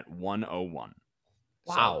him at 101.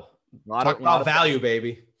 Wow. So, Talk about value,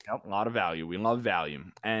 baby. Yep, a lot of value. We love value.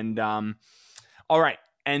 And all right.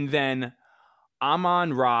 And then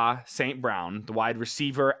Amon-Ra St. Brown, the wide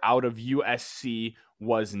receiver out of USC,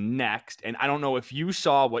 was next. And I don't know if you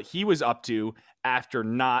saw what he was up to after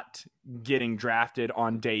not getting drafted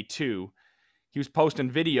on day 2. He was posting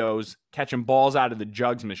videos, catching balls out of the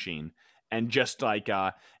jugs machine. And just like,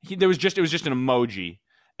 it was just an emoji.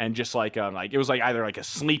 And just like it was like either like a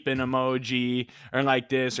sleeping emoji or like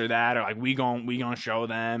this or that, or like we gonna show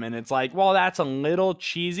them. And it's like, well, that's a little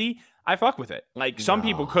cheesy. I fuck with it. Like some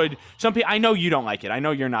people, I know you don't like it. I know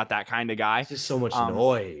you're not that kind of guy. It's just so much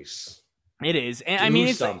noise. It is. And I mean,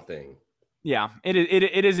 it's something. Like, yeah, it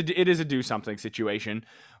is a do something situation.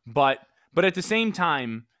 But at the same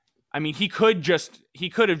time, I mean, he could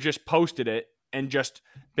have just posted it and just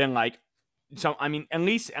been like, so, I mean, at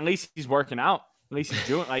least he's working out. At least he's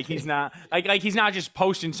doing like he's not like he's not just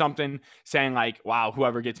posting something saying like, wow,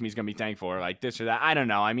 whoever gets me is gonna be thankful or like this or that. I don't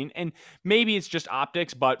know. I mean, and maybe it's just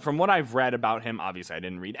optics, but from what I've read about him, obviously I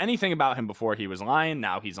didn't read anything about him before he was a Lion.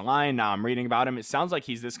 Now he's a Lion. Now I'm reading about him. It sounds like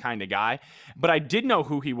he's this kind of guy. But I did know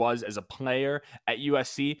who he was as a player at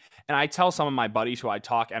USC, and I tell some of my buddies who I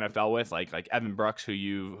talk NFL with, like Evan Brooks, who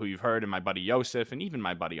you've heard, and my buddy Yosef, and even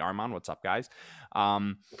my buddy Armon. What's up, guys?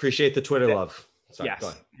 Appreciate the Twitter love. Sorry,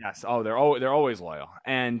 yes. Oh, they're always loyal.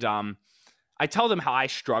 And I tell them how I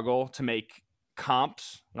struggle to make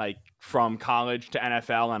comps like from college to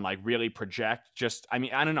NFL and like really project. Just, I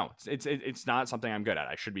mean, I don't know. It's not something I'm good at.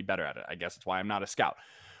 I should be better at it. I guess that's why I'm not a scout.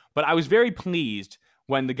 But I was very pleased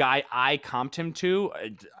when the guy I comped him to,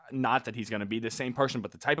 not that he's going to be the same person,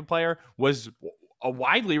 but the type of player, was a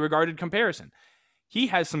widely regarded comparison. He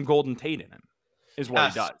has some Golden Tate in him, is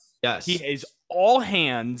what he does. Yes. He is all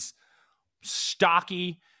hands,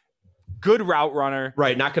 stocky, good route runner.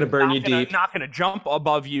 Right, not going to burn you deep. Not going to jump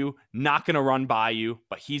above you, not going to run by you,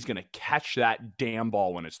 but he's going to catch that damn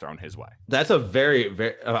ball when it's thrown his way. That's a very,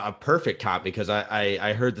 very a perfect comp because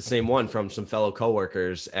I heard the same one from some fellow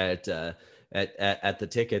coworkers at the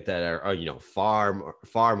ticket that are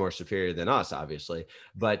far more superior than us, obviously.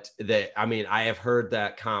 But I have heard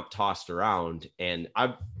that comp tossed around, and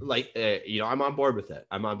I'm like, I'm on board with it.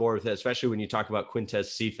 I'm on board with it, especially when you talk about Quintez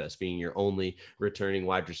Cephas being your only returning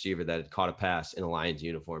wide receiver that had caught a pass in a Lions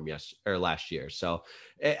uniform last year. So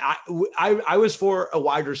I was for a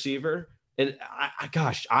wide receiver. And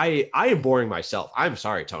I am boring myself. I'm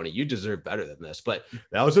sorry, Tony. You deserve better than this. But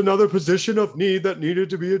that was another position of need that needed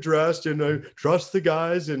to be addressed. And I trust the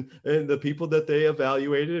guys and the people that they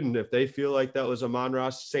evaluated. And if they feel like that was Amon-Ra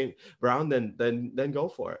St. Brown, then go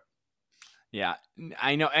for it. Yeah,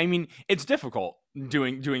 I know. I mean, it's difficult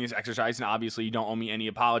doing this exercise. And obviously, you don't owe me any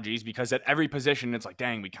apologies because at every position, it's like,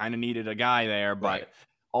 dang, we kind of needed a guy there. But right.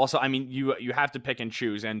 Also, I mean, you have to pick and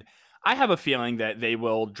choose. And I have a feeling that they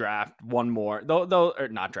will draft one more. They'll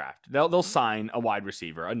not draft. They'll sign a wide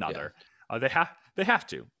receiver, another. Yeah. They have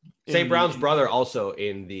to. St. Brown's brother also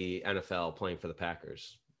in the NFL playing for the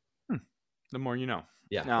Packers. The more you know.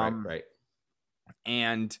 Yeah, right.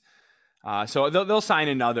 And so they'll sign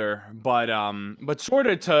another, but sort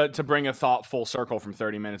of to bring a thought full circle from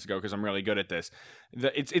 30 minutes ago, because I'm really good at this.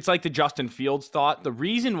 It's like the Justin Fields thought. The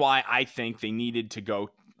reason why I think they needed to go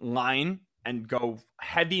line and go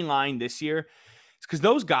heavy line this year is because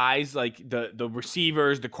those guys, like the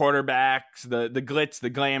receivers, the quarterbacks, the glitz, the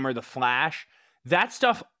glamour, the flash, that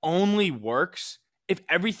stuff only works if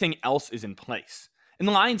everything else is in place. And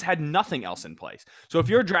the Lions had nothing else in place. So if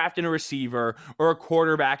you're drafting a receiver or a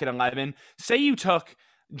quarterback at 11, say you took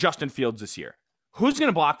Justin Fields this year, who's going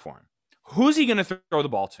to block for him? Who's he going to throw the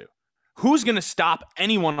ball to? Who's going to stop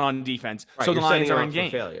anyone on defense so the Lions are in game?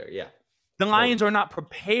 Failure, yeah. The Lions are not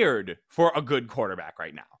prepared for a good quarterback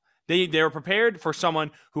right now. They were prepared for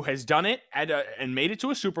someone who has done it and made it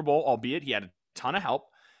to a Super Bowl, albeit he had a ton of help.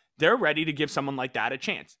 They're ready to give someone like that a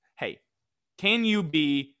chance. Hey, can you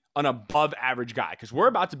be an above average guy? Because we're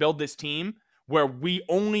about to build this team where we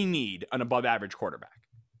only need an above average quarterback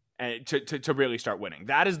to really start winning.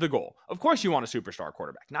 That is the goal. Of course, you want a superstar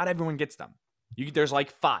quarterback. Not everyone gets them. There's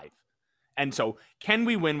like 5. And so can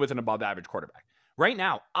we win with an above average quarterback? Right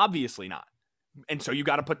now, obviously not. And so you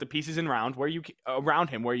got to put the pieces around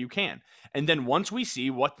him where you can. And then once we see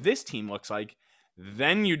what this team looks like,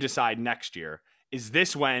 then you decide next year, is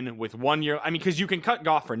this when with 1 year? I mean, because you can cut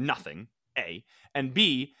Goff for nothing, A, and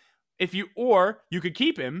B, you could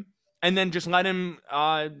keep him and then just let him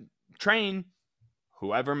train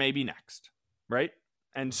whoever may be next, right?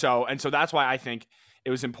 And so that's why I think it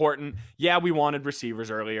was important. Yeah, we wanted receivers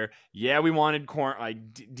earlier. Yeah, we wanted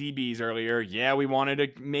DBs earlier. Yeah, we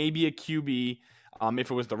wanted maybe a QB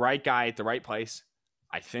if it was the right guy at the right place.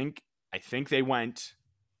 I think they went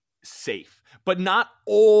safe, but not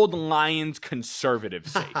old Lions conservative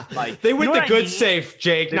safe. Like they went the good safe,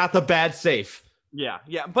 Jake, not the bad safe. Yeah.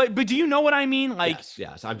 But do you know what I mean? Like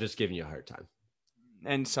yes. I'm just giving you a hard time.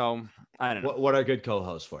 And so I don't know what are good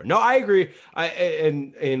co-hosts for. No, I agree.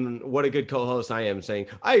 And what a good co-host I am saying.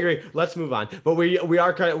 I agree. Let's move on. But we're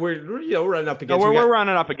running up against. We're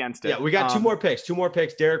running up against it. Yeah, we got two more picks.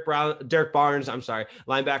 Derek Barnes. I'm sorry,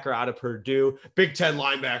 linebacker out of Purdue. Big Ten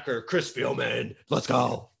linebacker Chris Spielman. Let's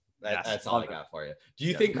go. That's all I got for you. Do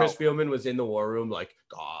you think Chris Spielman was in the war room? Like,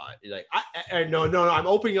 God, like, no. I'm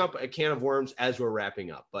opening up a can of worms as we're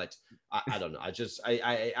wrapping up, but I don't know.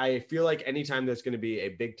 I feel like anytime there's going to be a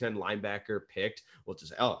Big Ten linebacker picked, we'll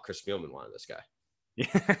just say, oh, Chris Spielman wanted this guy. Yeah,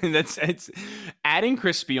 it's adding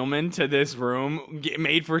Chris Spielman to this room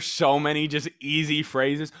made for so many just easy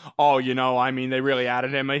phrases. Oh, I mean, they really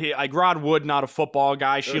added him. Like Rod Wood, not a football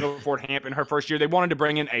guy. Sheila Ford Hampton, her first year, they wanted to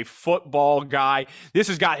bring in a football guy. This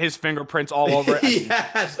has got his fingerprints all over it.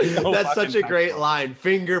 Yes, that's such a great line.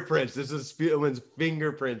 Fingerprints. This is Spielman's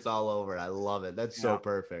fingerprints all over it. I love it. That's so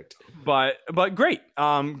perfect. But great,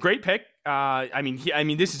 great pick. I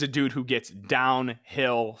mean, this is a dude who gets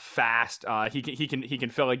downhill fast. He can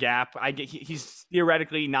fill a gap. He's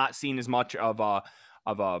theoretically not seen as much of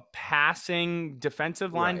a passing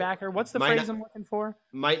defensive linebacker. What's the phrase I'm looking for?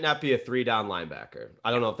 Might not be a 3-down linebacker.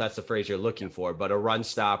 I don't know if that's the phrase you're looking for, but a run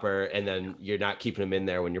stopper, and then you're not keeping him in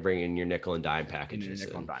there when you're bringing in your nickel and dime packages.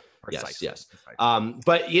 Yes.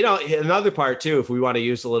 But another part too, if we want to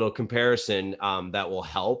use a little comparison that will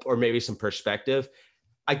help, or maybe some perspective,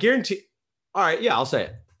 I guarantee. All right, yeah, I'll say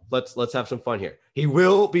it. Let's have some fun here. He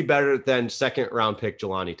will be better than second-round pick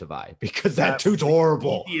Jelani Tavai, because that dude's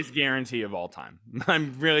horrible. Easiest guarantee of all time.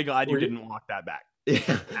 I'm really glad you didn't walk that back.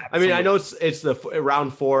 Yeah, I mean, I know it's the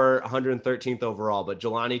round 4, 113th overall, but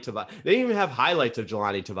Jelani Tavai, they didn't even have highlights of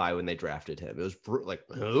Jelani Tavai when they drafted him. It was like,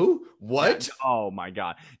 who? What? Yeah, oh my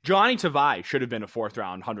God. Jelani Tavai should have been a 4th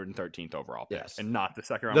round, 113th overall pick, and not the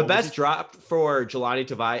second round. The best drop for Jelani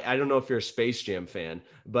Tavai, I don't know if you're a Space Jam fan,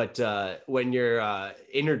 but when you're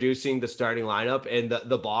introducing the starting lineup and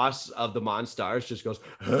the boss of the Monstars just goes,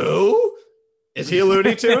 who? Is he a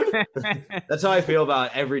Looney Tune? That's how I feel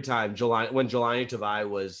about every time when Jelani Tavai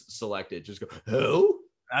was selected. Just go, who?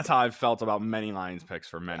 That's how I've felt about many Lions picks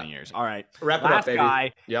for many years. All right. Wrap it up, baby.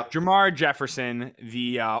 Guy, Jamar Jefferson,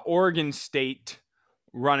 the Oregon State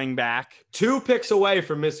running back. 2 picks away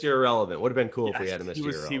from Mr. Irrelevant. Would have been cool if we had a Mr.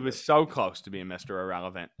 Irrelevant. He was so close to being Mr.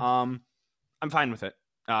 Irrelevant. I'm fine with it.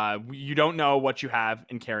 You don't know what you have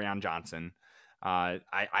in Kerryon Johnson.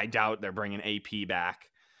 I doubt they're bringing AP back.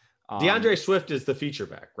 DeAndre Swift is the feature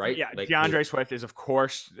back, right? Yeah, DeAndre Swift is, of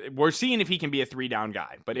course, we're seeing if he can be a 3-down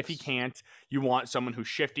guy. But if he can't, you want someone who's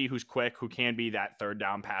shifty, who's quick, who can be that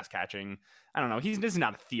 3rd-down pass catching. I don't know. This is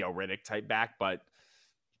not a Theo Riddick type back, but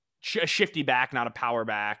a shifty back, not a power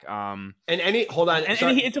back.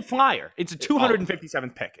 It's a flyer. It's a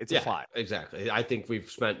 257th pick. It's a flyer. Exactly. I think we've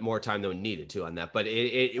spent more time than we needed to on that. But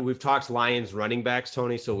we've talked Lions running backs,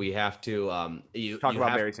 Tony, so we have to talk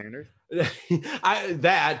about Barry Sanders. I don't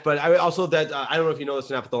know if you know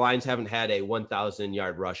this or not, but the Lions haven't had a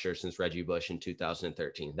 1,000-yard rusher since Reggie Bush in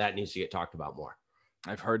 2013. That needs to get talked about more.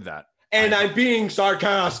 I've heard that. And I'm being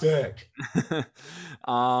sarcastic.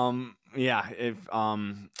 And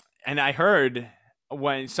I heard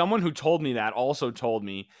when someone who told me that also told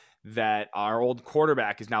me that our old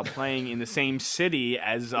quarterback is now playing in the same city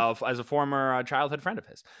as a former childhood friend of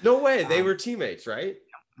his. No way. They were teammates, right?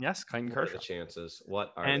 Yes, Clayton Kershaw.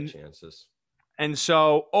 What are the chances? And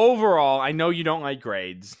so overall, I know you don't like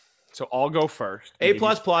grades, so I'll go first. A++,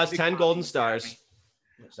 10 golden stars.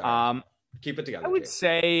 Keep it together. I would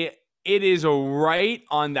say it is right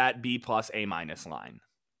on that B+, A- line.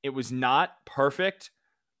 It was not perfect,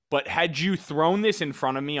 but had you thrown this in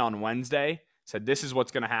front of me on Wednesday, said this is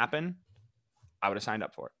what's going to happen, I would have signed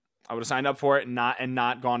up for it. I would have signed up for it and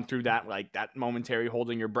not gone through that that momentary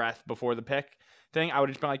holding your breath before the pick thing. I would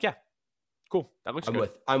have just been like, yeah, cool. That looks good.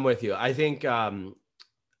 I'm with you. I think to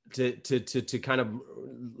kind of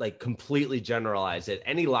like completely generalize it,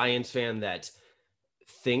 any Lions fan that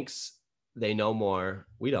thinks they know more,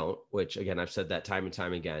 we don't, which again, I've said that time and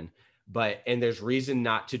time again, and there's reason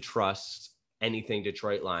not to trust anything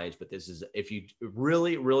Detroit Lions, but this is, if you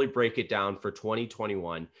really, really break it down for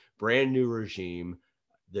 2021, brand new regime,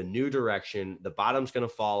 the new direction, the bottom's going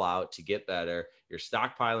to fall out to get better. You're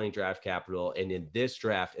stockpiling draft capital. And in this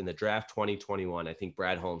draft, in the draft 2021, I think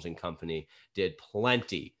Brad Holmes and company did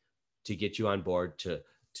plenty to get you on board, to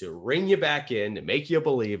ring you back in, to make you a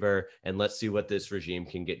believer. And let's see what this regime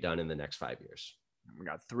can get done in the next 5 years. We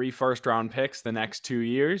got 3 first-round picks the next 2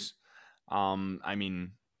 years.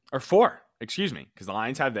 Or 4, excuse me, because the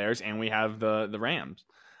Lions have theirs and we have the Rams.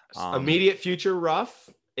 Immediate future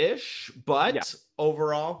rough-ish, but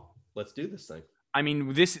overall, let's do this thing. I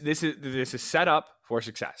mean, this is set up for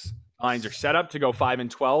success. Lions are set up to go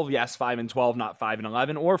 5-12. Yes, 5-12, not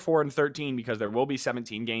 5-11, or 4-13, because there will be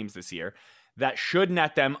 17 games this year. That should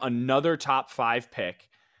net them another top 5 pick.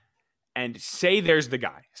 And say there's the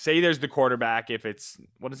guy. Say there's the quarterback. If it's,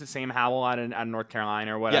 what is it, Sam Howell out of North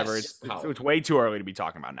Carolina or whatever. Yes, it's way too early to be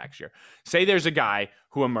talking about next year. Say there's a guy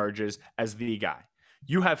who emerges as the guy.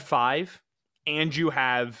 You have 5, and you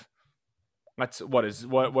have, what are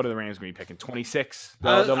the Rams going to be picking? 26?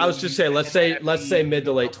 I was just saying, let's say mid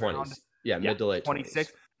to late 20s. Yeah, mid to late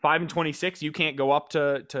 26. 5-26. You can't go up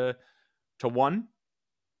to 1.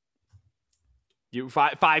 You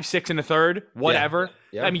 5, 6 and a third, whatever.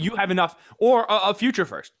 Yeah. I mean, you have enough, or a future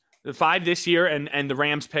first. The 5 this year and the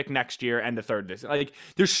Rams pick next year and the 3rd this. Like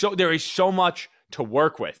there is so much to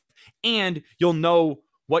work with, and you'll know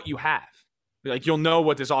what you have. Like you'll know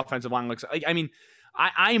what this offensive line looks like. I mean,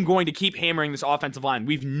 I am going to keep hammering this offensive line.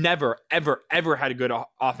 We've never, ever, ever had a good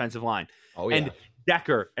offensive line. Oh yeah. And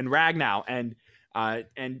Decker and Ragnow and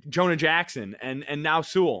Jonah Jackson and now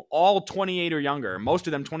Sewell, all 28 or younger, most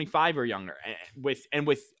of them 25 or younger, with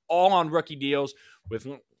all on rookie deals. It's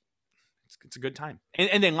a good time,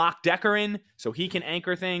 and they lock Decker in so he can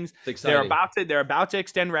anchor things. They're about to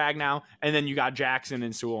extend Ragnow, and then you got Jackson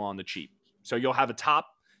and Sewell on the cheap. So you'll have a top.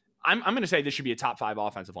 I'm going to say this should be a top 5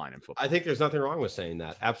 offensive line in football. I think there's nothing wrong with saying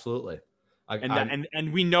that. Absolutely.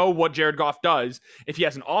 And we know what Jared Goff does if he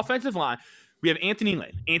has an offensive line. We have Anthony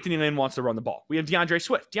Lynn. Anthony Lynn wants to run the ball. We have DeAndre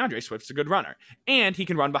Swift. DeAndre Swift's a good runner. And he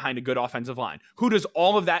can run behind a good offensive line. Who does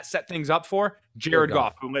all of that set things up for? Jared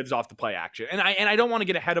Goff, who lives off the play action. And I don't want to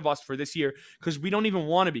get ahead of us for this year because we don't even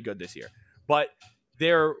want to be good this year. But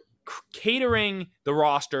they're catering the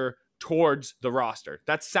roster towards the roster.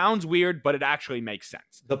 That sounds weird, but it actually makes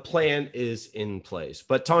sense. The plan is in place.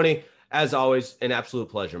 But Tony, as always, an absolute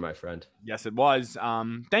pleasure, my friend. Yes, it was.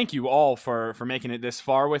 Thank you all for making it this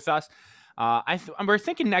far with us. We're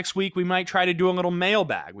thinking next week we might try to do a little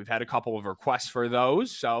mailbag. We've had a couple of requests for those,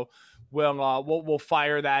 so we'll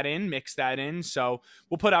fire that in, mix that in. So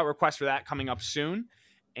we'll put out requests for that coming up soon.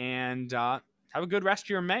 And have a good rest of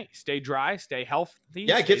your May. Stay dry, stay healthy.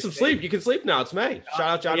 Yeah, get some sleep. You can sleep now. It's May. Shout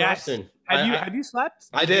out John Austin. Have you slept?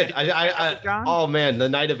 I did. Oh man, the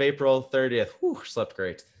night of April 30th. Slept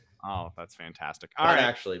great. Oh, that's fantastic. All right,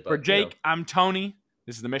 actually, but for Jake, I'm Tony.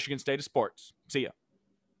 This is the Michigan State of Sports. See ya.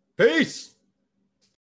 Peace.